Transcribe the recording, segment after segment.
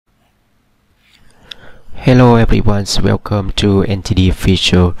Hello everyone, welcome to NTD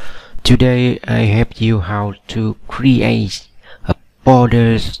Official. Today I help you how to create a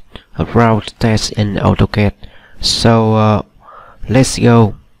borders route test in AutoCAD. So let's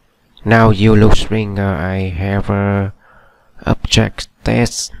go. Now you look screen. I have a object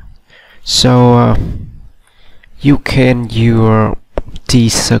test. So you can use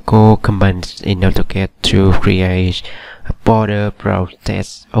tcircle command in AutoCAD to create a border route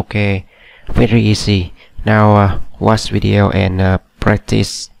test. Okay, very easy. Now watch video and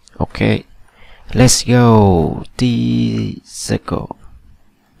practice. Okay, let's go. tcircle,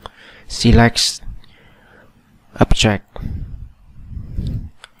 select object,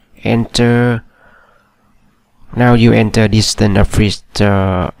 enter. Now you enter distance of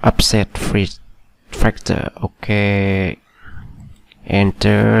offset factor. Okay,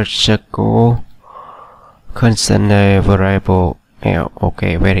 enter circle constant variable L.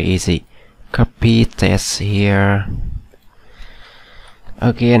 Okay, very easy. Copy test here.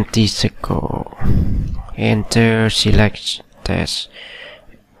 Again tcircle, enter, select test,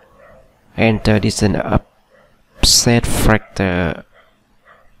 enter distance offset factor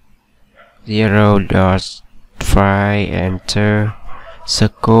 0.5, enter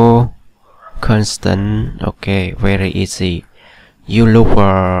circle constant. Okay, very easy. You look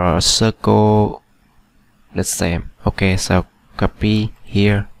for circle the same. Okay, so copy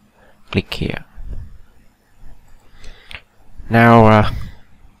here, click here. Now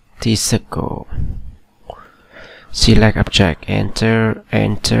tcircle, select object, enter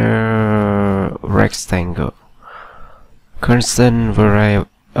rectangle constant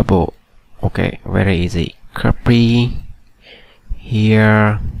variable. Okay, very easy. Copy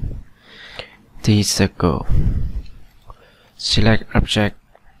here, tcircle, select object,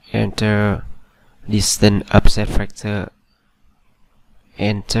 enter distance offset factor,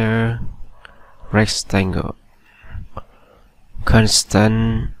 enter rectangle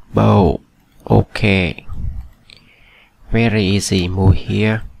constant bow. Okay, very easy. Move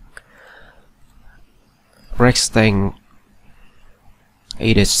here, rectangle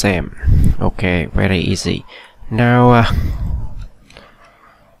is the same. Okay, very easy. Now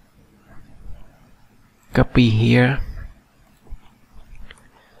copy here,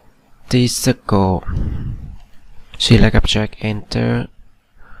 tcircle, select object, enter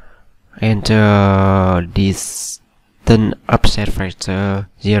distance offset factor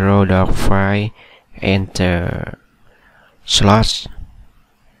 0.5, enter slash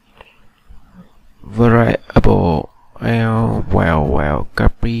variable L. Well,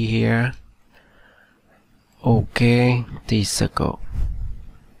 copy here. Okay, tcircle,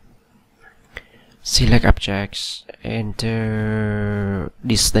 select objects, enter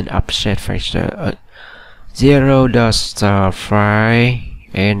distance offset factor 0.5,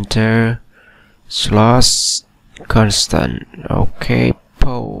 enter slash constant. Okay,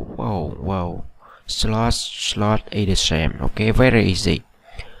 wow, slash is the same. Okay, very easy,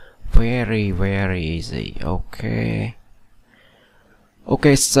 very easy. Okay,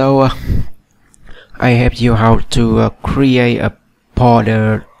 so I help you how to create a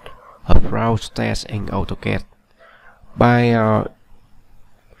border route test in AutoCAD by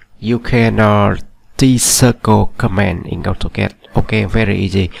you can tcircle command in AutoCAD. Okay, very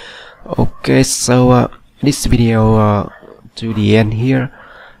easy. Okay, so this video to the end here.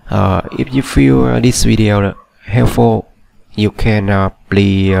 If you feel this video helpful, you can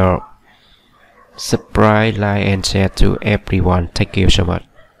please subscribe, like and share to everyone. Thank you so much.